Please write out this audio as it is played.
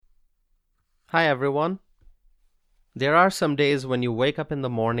Hi everyone. There are some days when you wake up in the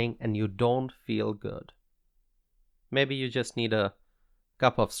morning and you don't feel good. Maybe you just need a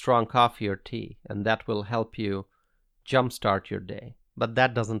cup of strong coffee or tea, and that will help you jumpstart your day. But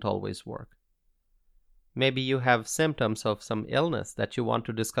that doesn't always work. Maybe you have symptoms of some illness that you want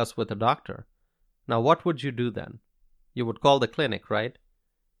to discuss with a doctor. Now, what would you do then? You would call the clinic, right?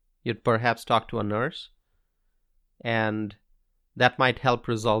 You'd perhaps talk to a nurse, and that might help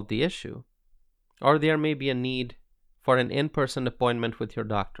resolve the issue. Or there may be a need for an in-person appointment with your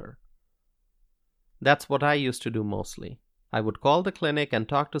doctor. That's what I used to do mostly. I would call the clinic and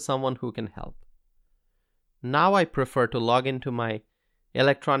talk to someone who can help. Now I prefer to log into my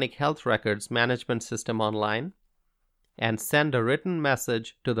electronic health records management system online and send a written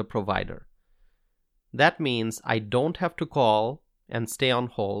message to the provider. That means I don't have to call and stay on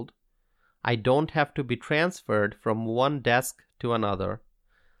hold. I don't have to be transferred from one desk to another.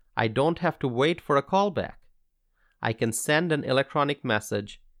 I don't have to wait for a callback. I can send an electronic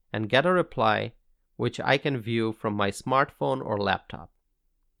message and get a reply which I can view from my smartphone or laptop.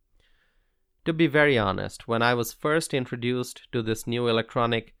 To be very honest, when I was first introduced to this new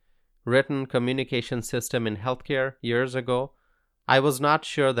electronic written communication system in healthcare years ago, I was not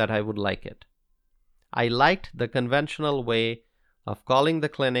sure that I would like it. I liked the conventional way of calling the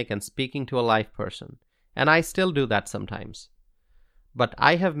clinic and speaking to a live person, and I still do that sometimes. But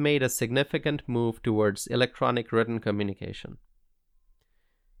I have made a significant move towards electronic written communication.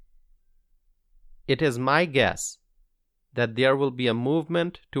 It is my guess that there will be a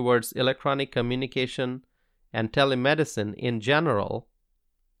movement towards electronic communication and telemedicine in general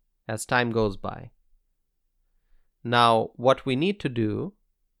as time goes by. Now, what we need to do,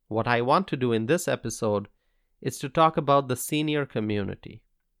 what I want to do in this episode, is to talk about the senior community.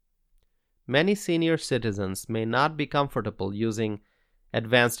 Many senior citizens may not be comfortable using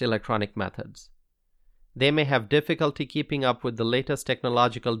advanced electronic methods. They may have difficulty keeping up with the latest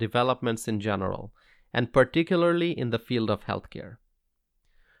technological developments in general, and particularly in the field of healthcare.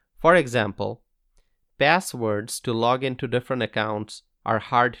 For example, passwords to log into different accounts are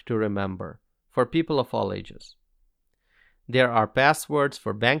hard to remember for people of all ages. There are passwords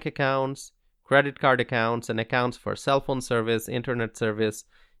for bank accounts, credit card accounts, and accounts for cell phone service, internet service,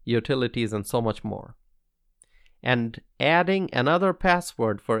 utilities, and so much more. And adding another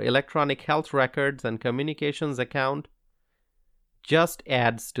password for electronic health records and communications account just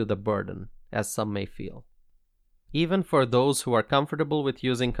adds to the burden, as some may feel. Even for those who are comfortable with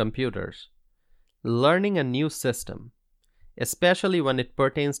using computers, learning a new system, especially when it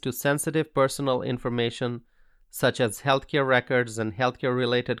pertains to sensitive personal information such as healthcare records and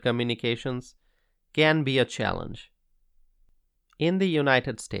healthcare-related communications, can be a challenge. In the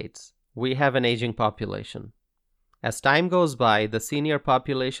United States, we have an aging population. As time goes by, the senior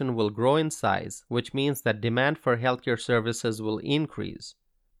population will grow in size, which means that demand for healthcare services will increase.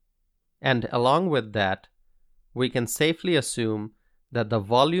 And along with that, we can safely assume that the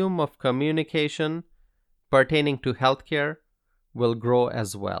volume of communication pertaining to healthcare will grow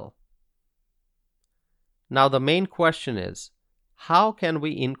as well. Now, the main question is, how can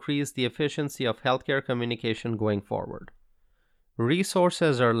we increase the efficiency of healthcare communication going forward?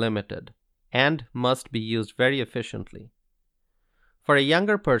 Resources are limited and must be used very efficiently. For a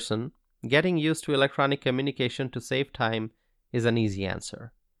younger person, getting used to electronic communication to save time is an easy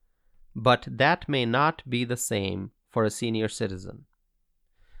answer. But that may not be the same for a senior citizen.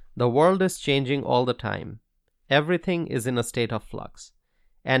 The world is changing all the time. Everything is in a state of flux.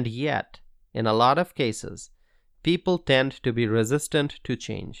 And yet, in a lot of cases, people tend to be resistant to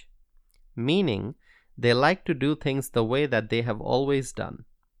change, meaning they like to do things the way that they have always done.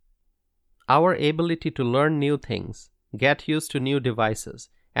 Our ability to learn new things, get used to new devices,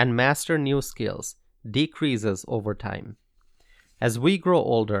 and master new skills decreases over time. As we grow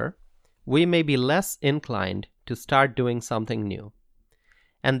older, we may be less inclined to start doing something new.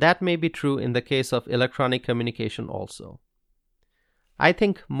 And that may be true in the case of electronic communication also. I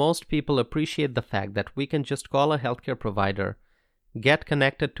think most people appreciate the fact that we can just call a healthcare provider, get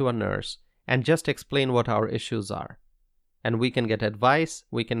connected to a nurse, and just explain what our issues are. And we can get advice,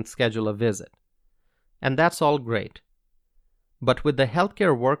 we can schedule a visit. And that's all great. But with the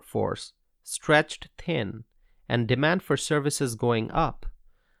healthcare workforce stretched thin and demand for services going up,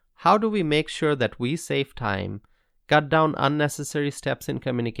 how do we make sure that we save time, cut down unnecessary steps in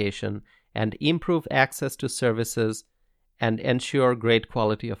communication, and improve access to services and ensure great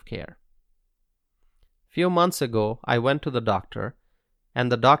quality of care? A few months ago, I went to the doctor,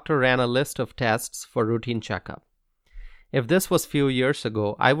 and the doctor ran a list of tests for routine checkup. If this was few years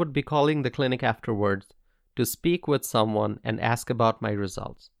ago, I would be calling the clinic afterwards to speak with someone and ask about my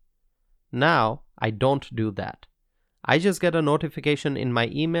results. Now, I don't do that. I just get a notification in my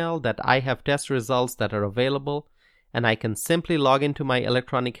email that I have test results that are available, and I can simply log into my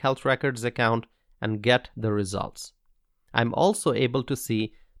electronic health records account and get the results. I'm also able to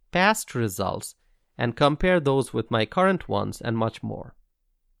see past results and compare those with my current ones and much more.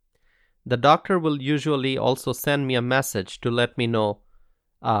 The doctor will usually also send me a message to let me know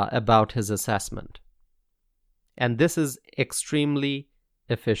about his assessment. And this is extremely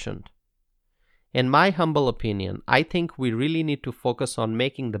efficient. In my humble opinion, I think we really need to focus on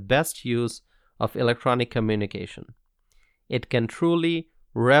making the best use of electronic communication. It can truly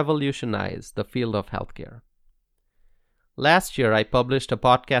revolutionize the field of healthcare. Last year, I published a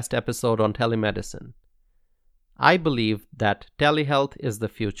podcast episode on telemedicine. I believe that telehealth is the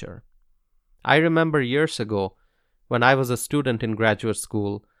future. I remember years ago, when I was a student in graduate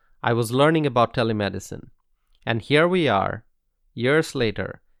school, I was learning about telemedicine. And here we are, years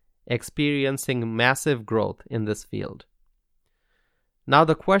later, experiencing massive growth in this field. Now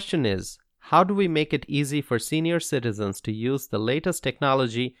the question is, how do we make it easy for senior citizens to use the latest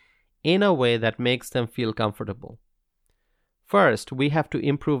technology in a way that makes them feel comfortable? First, we have to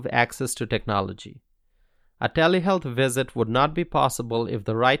improve access to technology. A telehealth visit would not be possible if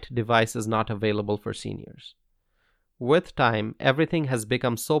the right device is not available for seniors. With time, everything has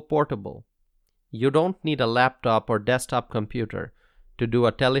become so portable. You don't need a laptop or desktop computer to do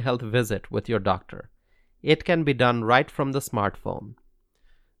a telehealth visit with your doctor. It can be done right from the smartphone.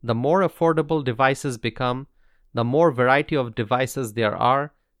 The more affordable devices become, the more variety of devices there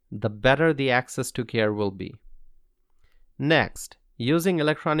are, the better the access to care will be. Next, using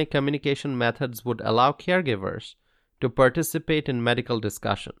electronic communication methods would allow caregivers to participate in medical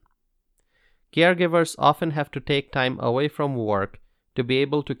discussion. Caregivers often have to take time away from work to be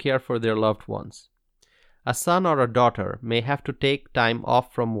able to care for their loved ones. A son or a daughter may have to take time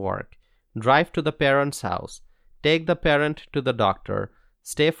off from work, drive to the parent's house, take the parent to the doctor,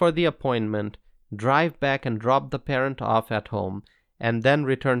 stay for the appointment, drive back and drop the parent off at home, and then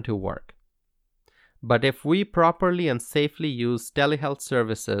return to work. But if we properly and safely use telehealth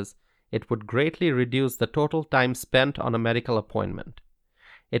services, it would greatly reduce the total time spent on a medical appointment.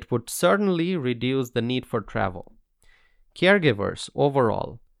 It would certainly reduce the need for travel. Caregivers,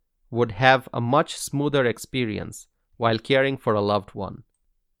 overall, would have a much smoother experience while caring for a loved one.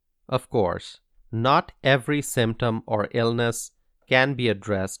 Of course, not every symptom or illness can be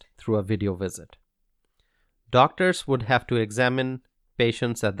addressed through a video visit. Doctors would have to examine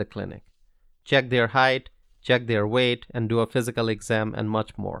patients at the clinic, check their height, check their weight, and do a physical exam and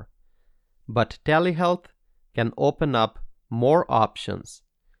much more. But telehealth can open up more options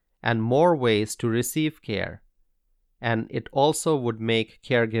and more ways to receive care, and it also would make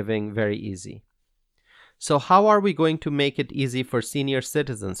caregiving very easy. So how are we going to make it easy for senior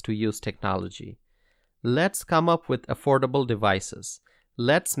citizens to use technology? Let's come up with affordable devices.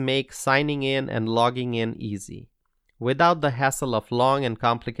 Let's make signing in and logging in easy, without the hassle of long and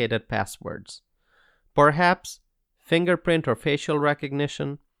complicated passwords. Perhaps fingerprint or facial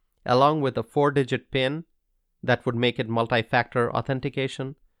recognition, along with a 4-digit PIN that would make it multi-factor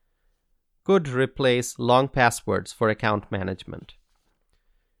authentication, could replace long passwords for account management.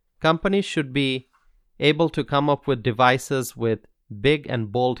 Companies should be able to come up with devices with big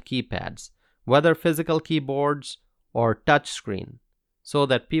and bold keypads, whether physical keyboards or touchscreen, so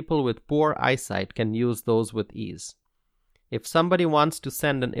that people with poor eyesight can use those with ease. If somebody wants to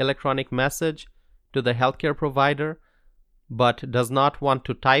send an electronic message to the healthcare provider but does not want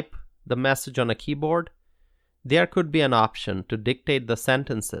to type the message on a keyboard, there could be an option to dictate the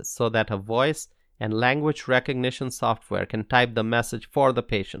sentences so that a voice and language recognition software can type the message for the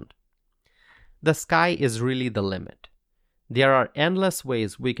patient. The sky is really the limit. There are endless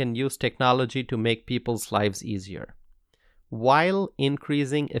ways we can use technology to make people's lives easier, while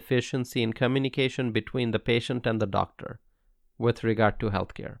increasing efficiency in communication between the patient and the doctor with regard to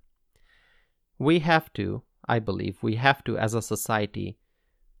healthcare. I believe we have to, as a society,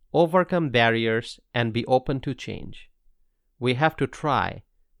 overcome barriers and be open to change. We have to try,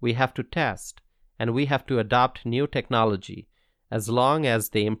 we have to test, and we have to adopt new technology as long as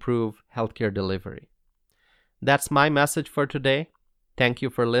they improve healthcare delivery. That's my message for today. Thank you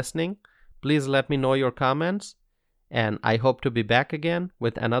for listening. Please let me know your comments, and I hope to be back again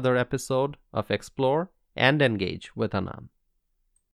with another episode of Explore and Engage with Anand.